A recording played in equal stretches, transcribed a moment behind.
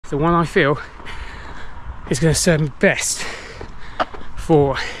the one I feel is going to serve me best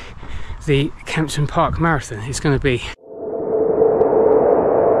for the Kempton Park Marathon is going to be.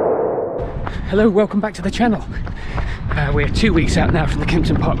 Hello, welcome back to the channel. We're 2 weeks out now from the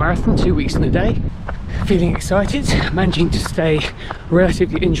Kempton Park Marathon, 2 weeks in a day. Feeling excited, managing to stay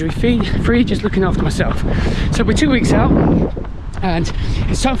relatively injury free, just looking after myself. So we're 2 weeks out and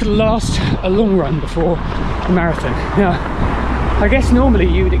it's time for the last long run before the marathon. Now, I guess normally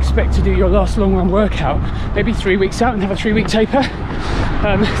you would expect to do your last long run workout maybe 3 weeks out and have a 3-week taper.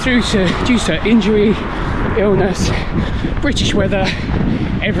 Due to injury, illness, British weather,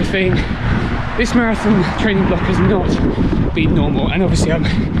 everything, this marathon training block has not been normal, and obviously I'm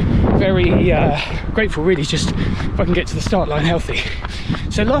very grateful really just if I can get to the start line healthy.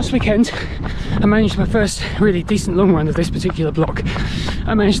 So last weekend I managed my first really decent long run of this particular block.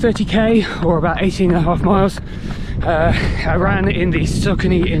 I managed 30k, or about 18.5 miles. I ran in the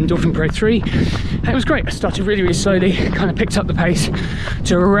Saucony Endorphin Pro 3 and it was great. I started really slowly, kind of picked up the pace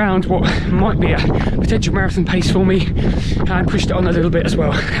to around what might be a potential marathon pace for me, and pushed it on a little bit as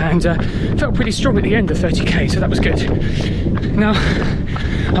well, and felt pretty strong at the end of 30k, so that was good. Now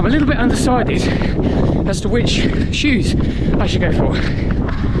I'm a little bit undecided as to which shoes I should go for.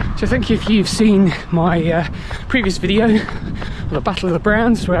 So thank you if you've seen my previous video, the Battle of the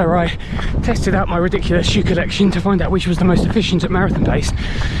Brands, where I tested out my ridiculous shoe collection to find out which was the most efficient at marathon pace,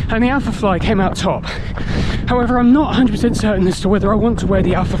 and the Alphafly came out top. However, I'm not 100% certain as to whether I want to wear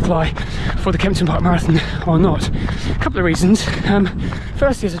the Alphafly for the Kempton Park Marathon or not. A couple of reasons.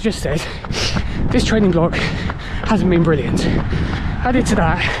 Firstly, as I just said, this training block hasn't been brilliant. Added to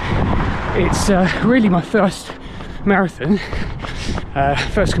that, it's really my first marathon,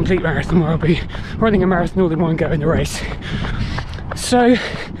 first complete marathon where I'll be running a marathon all in one go in the race. So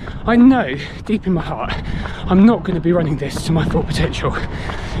I know deep in my heart I'm not going to be running this to my full potential,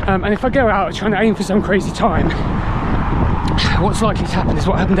 and if I go out trying to aim for some crazy time, what's likely to happen is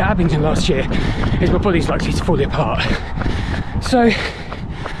what happened at Abingdon last year, is my body's likely to fall apart. So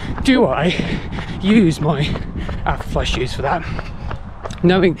do I use my Alphafly shoes for that,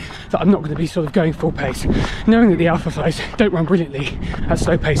 knowing that I'm not going to be sort of going full pace, knowing that the Alphaflys don't run brilliantly at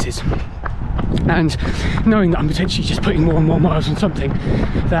slow paces, and knowing that I'm potentially just putting more and more miles on something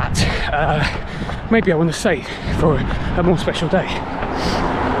that maybe I want to save for a more special day.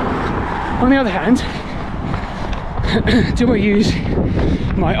 On the other hand, do I use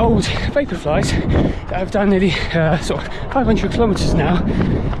my old Vaporflies that I've done nearly sort of 500 kilometers now,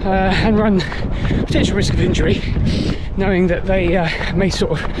 and run potential risk of injury, knowing that they may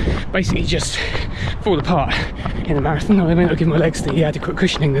sort of basically just fall apart in a marathon, or they may not give my legs the adequate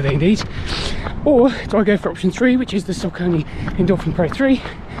cushioning that they need? Or do I go for option 3, which is the Saucony Endorphin Pro 3,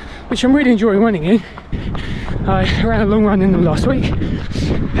 which I'm really enjoying running in. I ran a long run in them last week,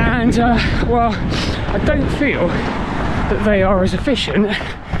 and well, I don't feel that they are as efficient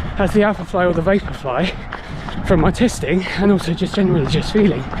as the Alphafly or the Vaporfly from my testing, and also just generally just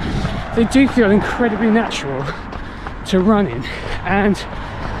feeling. They do feel incredibly natural to run in, and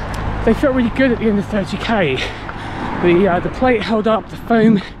they felt really good at the end of 30k. The plate held up, the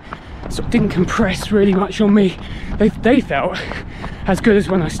foam sort of didn't compress really much on me. They felt as good as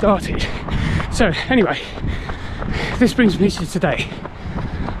when I started. So anyway, this brings me to today.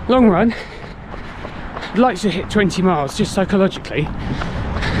 Long run. I'd like to hit 20 miles just psychologically,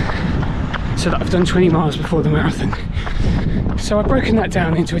 so that I've done 20 miles before the marathon. So I've broken that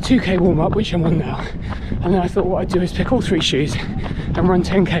down into a 2k warm-up, which I'm on now, and then I thought what I'd do is pick all 3 shoes and run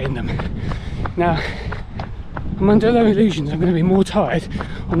 10k in them. Now, I'm under no illusions I'm going to be more tired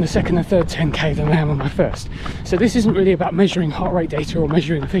on the second and third 10k than I am on my first. So this isn't really about measuring heart rate data or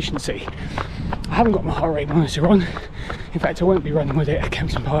measuring efficiency. I haven't got my heart rate monitor on. In fact, I won't be running with it at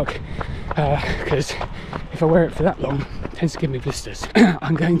Kempton Park, because if I wear it for that long, it tends to give me blisters.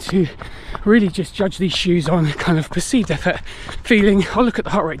 I'm going to really just judge these shoes on kind of perceived effort, feeling. I'll look at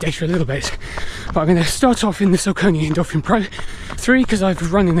the heart rate data a little bit, but I'm going to start off in the Saucony Endorphin Pro 3 because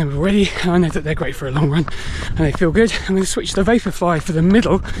I've run in them already and I know that they're great for a long run and they feel good. I'm going to switch to the Vaporfly for the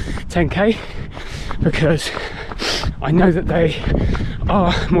middle 10k because I know that they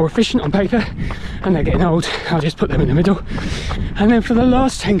are more efficient on paper and they're getting old. I'll just put them in the middle. And then for the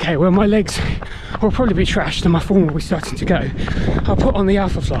last 10k, where my legs will probably be trashed and my form will be starting to go, I'll put on the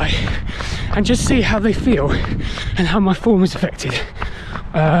Alphafly and just see how they feel and how my form is affected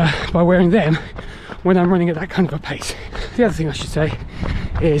by wearing them when I'm running at that kind of a pace. The other thing I should say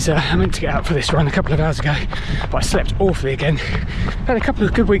is I meant to get out for this run a couple of hours ago, but I slept awfully again. Had a couple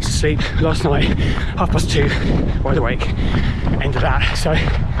of good weeks of sleep last night, 2:30, wide awake, end of that. So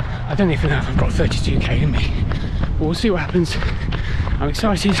I don't even know if I've got 32k in me. But we'll see what happens. I'm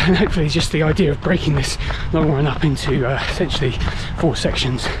excited, and hopefully just the idea of breaking this long run up into essentially 4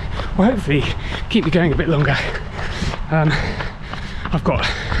 sections will hopefully keep me going a bit longer. I've got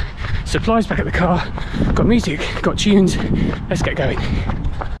supplies back at the car, got music, got tunes, let's get going.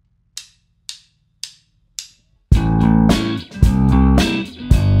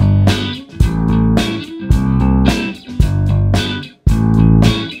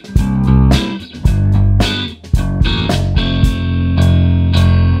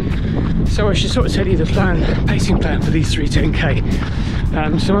 So I should sort of tell you the pacing plan for these 3 10k.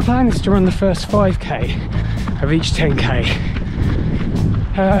 So my plan is to run the first 5k of each 10k.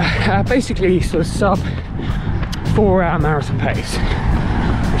 Basically sort of sub 4-hour marathon pace,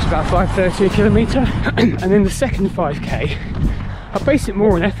 which is about 5:30 a kilometre. And then the second 5k, I'll base it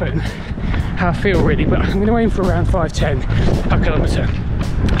more on effort and how I feel really, but I'm going to aim for around 5:10 per kilometre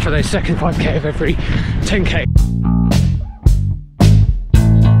for those second 5k of every 10k.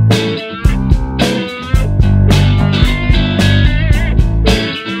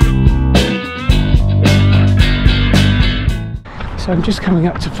 So I'm just coming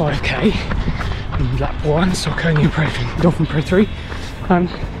up to 5k in lap 1, so Endorphin Pro 3. I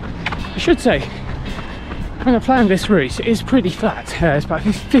should say, when I planned this route, it is pretty flat. It's about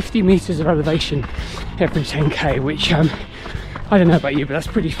 50 metres of elevation every 10k, which I don't know about you, but that's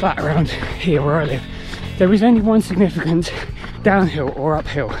pretty flat around here where I live. There is only one significant downhill or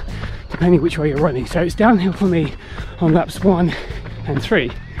uphill, depending which way you're running. So it's downhill for me on laps 1 and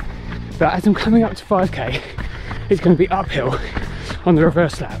 3, but as I'm coming up to 5k, it's going to be uphill on the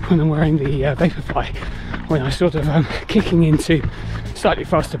reverse lap when I'm wearing the Vaporfly, when I'm sort of kicking into slightly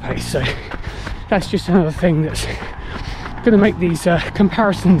faster pace. So that's just another thing that's going to make these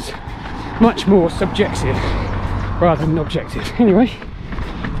comparisons much more subjective rather than objective. Anyway,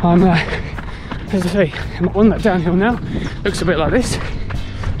 I'm as I say, I'm on that downhill now. Looks a bit like this.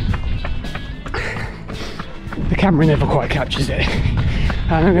 The camera never quite captures it.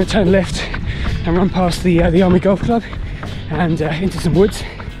 And I'm going to turn left and run past the Army Golf Club and into some woods.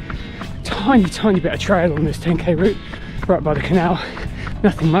 Tiny bit of trail on this 10k route right by the canal.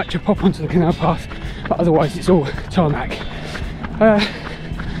 Nothing much. I pop onto the canal path, but otherwise it's all tarmac.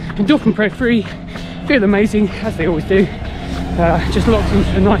 Endorphin Pro 3 feel amazing, as they always do. Just locked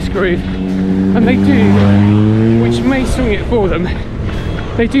into a nice groove, and they do, which may swing it for them,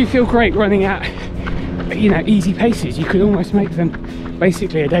 they do feel great running at, you know, easy paces. You could almost make them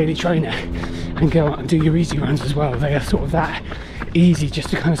basically a daily trainer and go out and do your easy runs as well. They are sort of that easy just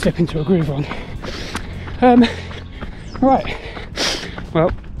to kind of step into a groove on. Right,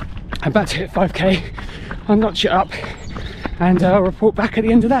 well, I'm about to hit 5k. I'll notch it up and I'll report back at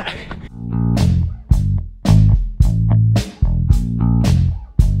the end of that.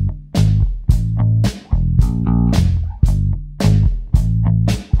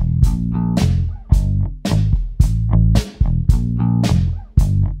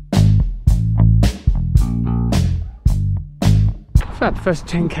 About the first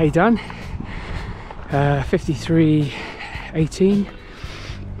 10k done, 53:18,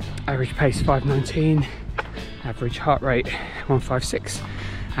 average pace 5:19, average heart rate 156,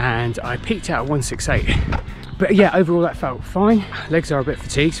 and I peaked out at 168. But yeah, overall that felt fine. Legs are a bit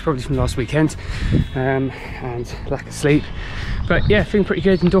fatigued, probably from last weekend, and lack of sleep. But yeah, feeling pretty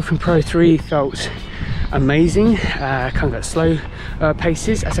good. Endorphin Pro 3 felt amazing, kind of at slow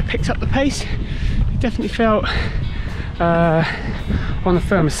paces. As I picked up the pace, it definitely felt on the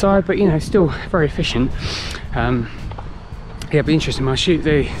firmer side, but you know, still very efficient. Yeah, it'll be interesting. My shoe,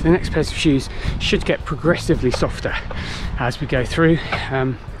 the next pair of shoes should get progressively softer as we go through.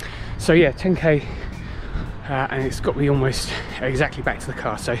 So yeah, 10k, and it's got me almost exactly back to the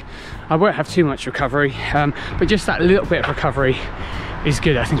car, so I won't have too much recovery, but just that little bit of recovery is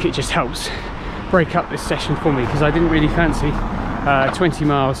good. I think it just helps break up this session for me, because I didn't really fancy 20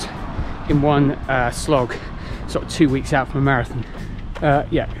 miles in one slog, sort of 2 weeks out from a marathon.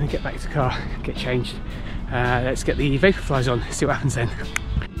 Yeah, gonna get back to the car, get changed. Let's get the Vaporflies on, see what happens then.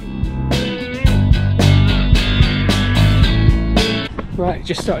 Right,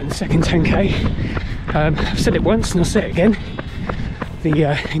 just starting the second 10k. I've said it once and I'll say it again.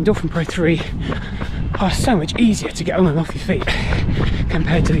 The Endorphin Pro 3 are so much easier to get on and off your feet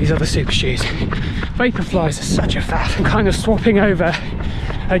compared to these other super shoes. Vaporflies are such a faff. I'm kind of swapping over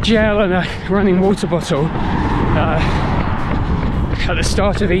a gel and a running water bottle at the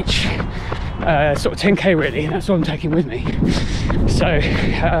start of each sort of 10k really, and that's what I'm taking with me. So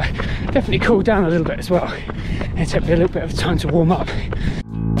definitely cooled down a little bit as well. It took me a little bit of time to warm up.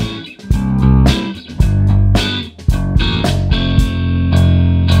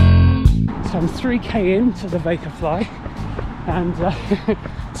 So I'm 3k into the Vaporfly. and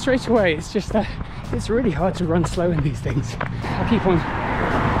straight away it's just it's really hard to run slow in these things. I keep on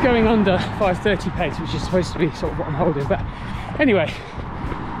going under 5:30 pace, which is supposed to be sort of what I'm holding, but anyway,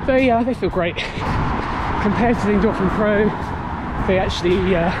 they feel great compared to the Endorphin Pro. They actually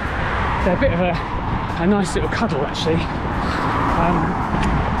they're a bit of a nice little cuddle actually.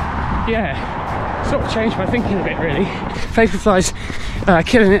 Yeah, sort of changed my thinking a bit really. Vaporfly's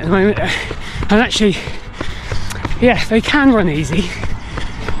killing it at the moment, and actually, yeah, they can run easy,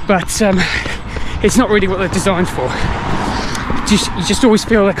 but it's not really what they're designed for. You just always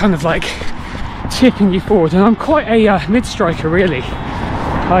feel they're kind of like tipping you forward, and I'm quite a mid-striker really.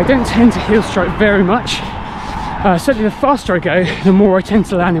 I don't tend to heel strike very much. Certainly the faster I go, the more I tend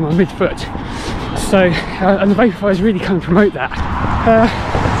to land in my midfoot. So, and the Vaporflies really kind of promote that.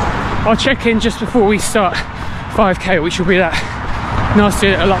 I'll check in just before we start 5k, which will be that nasty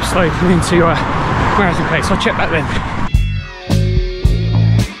little upslope and into marathon pace. I'll check back then.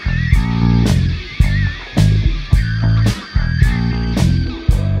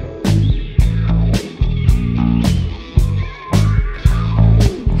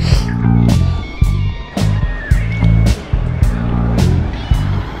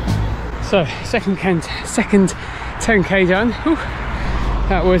 So second 10k done. Whew.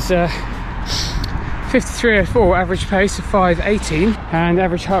 That was 53:04 average pace of 5:18 and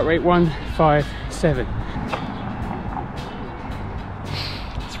average heart rate 157.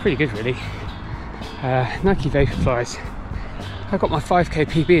 It's pretty good really. Nike Vaporflies. I got my 5k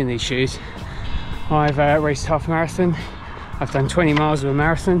PB in these shoes. I've raced half a marathon. I've done 20 miles of a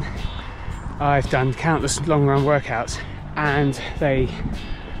marathon. I've done countless long run workouts, and they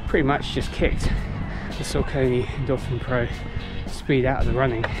pretty much just kicked the Saucony Endorphin Pro speed out of the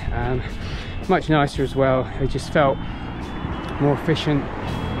running. Much nicer as well. They just felt more efficient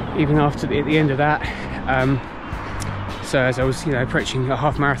even after at the end of that. So as I was, approaching a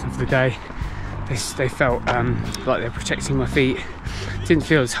half marathon for the day, they felt like they were protecting my feet. Didn't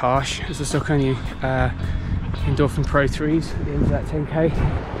feel as harsh as the Saucony Endorphin Pro 3s at the end of that 10k.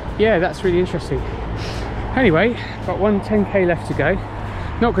 Yeah, that's really interesting. Anyway, got one 10k left to go.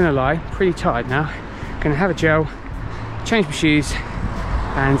 Not gonna lie, pretty tired now. Gonna have a gel, change my shoes,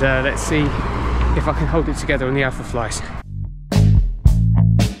 and let's see if I can hold it together on the Alphaflys.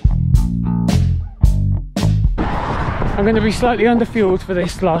 I'm going to be slightly underfueled for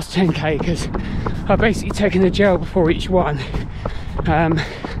this last 10k because I've basically taken a gel before each one.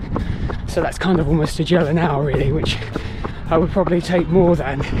 So that's kind of almost a gel an hour really, which I would probably take more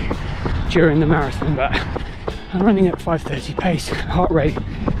than during the marathon, but I'm running at 5:30 pace. Heart rate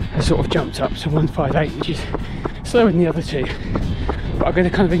has sort of jumped up to 158, which is slower than the other two. But I'm going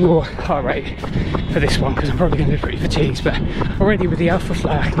to kind of ignore heart rate for this one because I'm probably going to be pretty fatigued. But already with the Alphafly,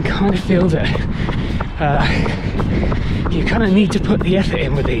 I can kind of feel that you kind of need to put the effort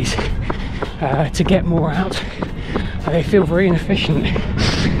in with these to get more out. They feel very inefficient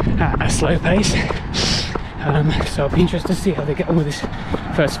at a slow pace. So I'll be interested to see how they get on with this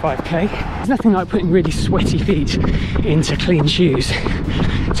first 5k. There's nothing like putting really sweaty feet into clean shoes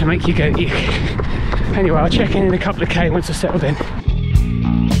to make you go eek. Anyway, I'll check in a couple of k once I've settled in.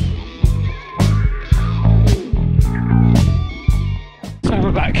 So I'm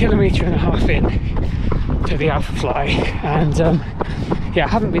about 1.5 kilometres in to the Alphafly, and yeah, I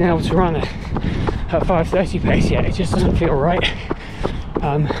haven't been able to run at 5:30 pace yet. It just doesn't feel right.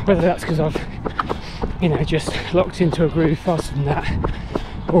 Whether that's because I've just locked into a groove faster than that,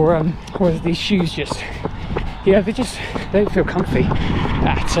 or whether these shoes just, they don't feel comfy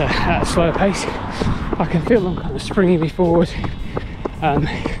at a slower pace. I can feel them kind of springing me forward,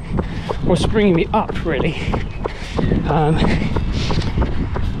 or springing me up really.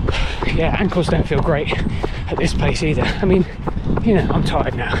 Yeah, ankles don't feel great at this pace either. I mean, I'm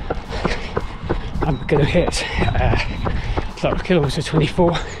tired now. I'm gonna hit like kilometre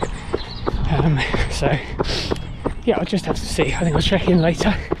 24. So yeah, I'll just have to see. I think I'll check in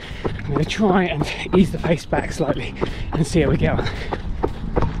later. I'm going to try and ease the pace back slightly and see how we get on.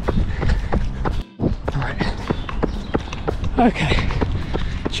 Alright. Okay.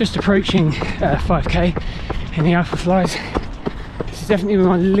 Just approaching 5k in the Alphaflys. This is definitely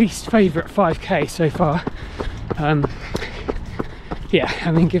my least favourite 5k so far. Yeah,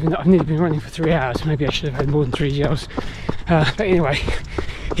 I mean, given that I've nearly been running for 3 hours, maybe I should have had more than 3 gels. But anyway,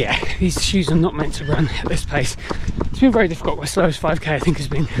 yeah, these shoes are not meant to run at this pace. It's been very difficult. My slowest 5k I think has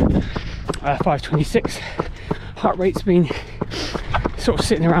been 5:26. Heart rate's been sort of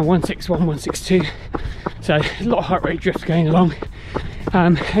sitting around 161, 162. So a lot of heart rate drift going along.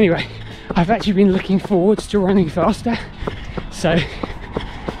 Anyway, I've actually been looking forward to running faster. So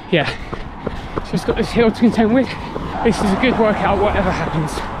yeah, just got this hill to contend with. this is a good workout whatever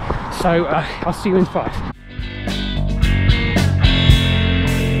happens. So I'll see you in 5.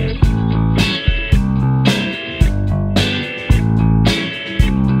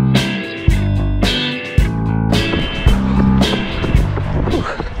 Whew.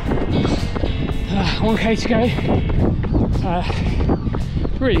 1k to go.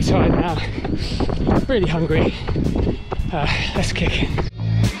 Really tired now, really hungry. Let's kick in.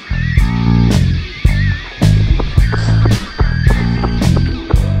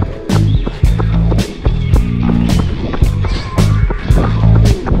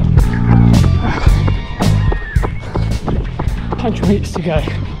 Meters to go.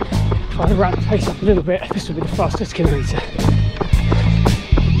 If I ramp the pace up a little bit, this will be the fastest kilometre.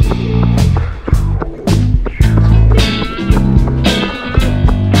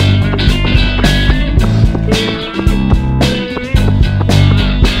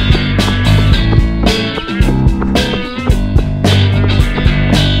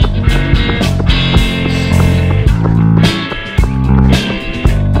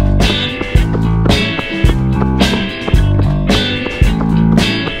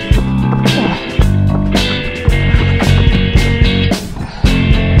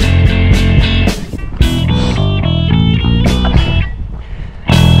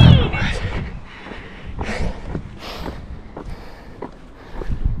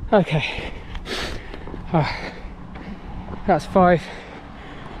 Okay, that's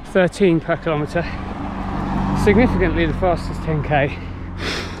 5:13 per kilometre, significantly the fastest 10k,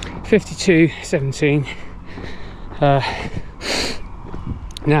 52:17.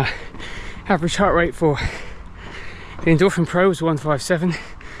 Now, average heart rate for the Endorphin Pro was 157,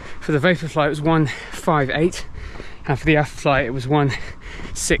 for the Vaporfly it was 158, and for the Alphafly it was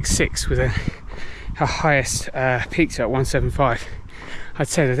 166 with a highest peaks at 175. I'd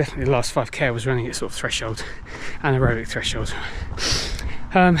say that definitely the last 5k I was running at sort of threshold, anaerobic threshold.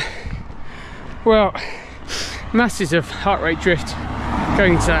 Well, masses of heart rate drift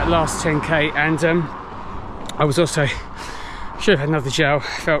going into that last 10k, and I was also, should have had another gel,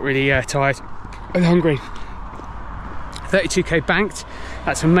 felt really tired and hungry. 32k banked,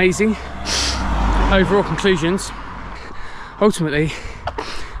 that's amazing. Overall conclusions, ultimately,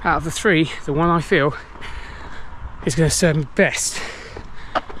 out of the 3, the one I feel is going to serve me best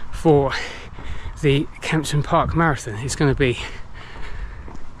for the Kempton Park Marathon is going to be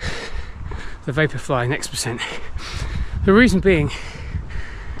the Vaporfly next percent. The reason being,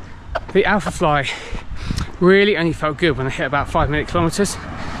 the Alphafly really only felt good when I hit about 5-minute kilometres.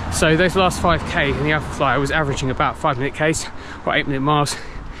 So those last 5k in the Alphafly I was averaging about 5-minute Ks or 8-minute miles,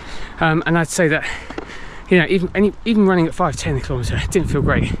 and I'd say that, you know, even running at 5:10 a kilometre, it didn't feel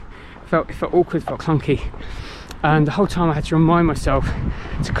great. It felt awkward, felt clunky. And the whole time I had to remind myself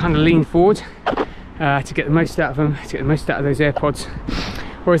to kind of lean forward to get the most out of them, to get the most out of those AirPods.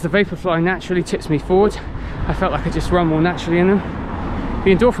 Whereas the Vaporfly naturally tips me forward. I felt like I just run more naturally in them.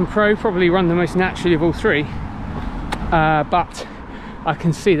 The Endorphin Pro probably run the most naturally of all 3, but I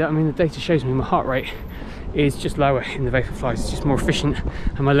can see that, I mean, the data shows me my heart rate is just lower in the Vaporfly. It's just more efficient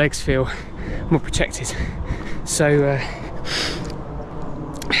and my legs feel more protected. So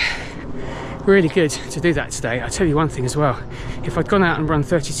really good to do that today. I'll tell you one thing as well, if I'd gone out and run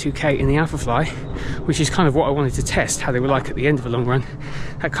 32k in the Alphafly, which is kind of what I wanted to test, how they were like at the end of a long run,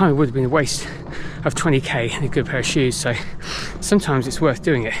 that kind of would have been a waste of 20k and a good pair of shoes. So sometimes it's worth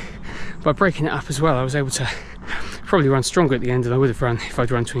doing it. By breaking it up as well, I was able to probably run stronger at the end than I would have run if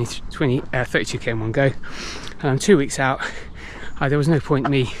I'd run 32k in one go. 2 weeks out, there was no point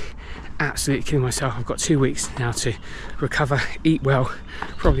in me absolutely killing myself. I've got 2 weeks now to recover, eat well,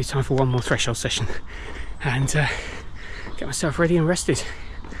 probably time for one more threshold session, and get myself ready and rested.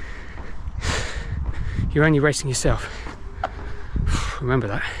 You're only racing yourself. Remember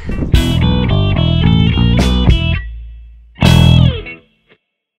that.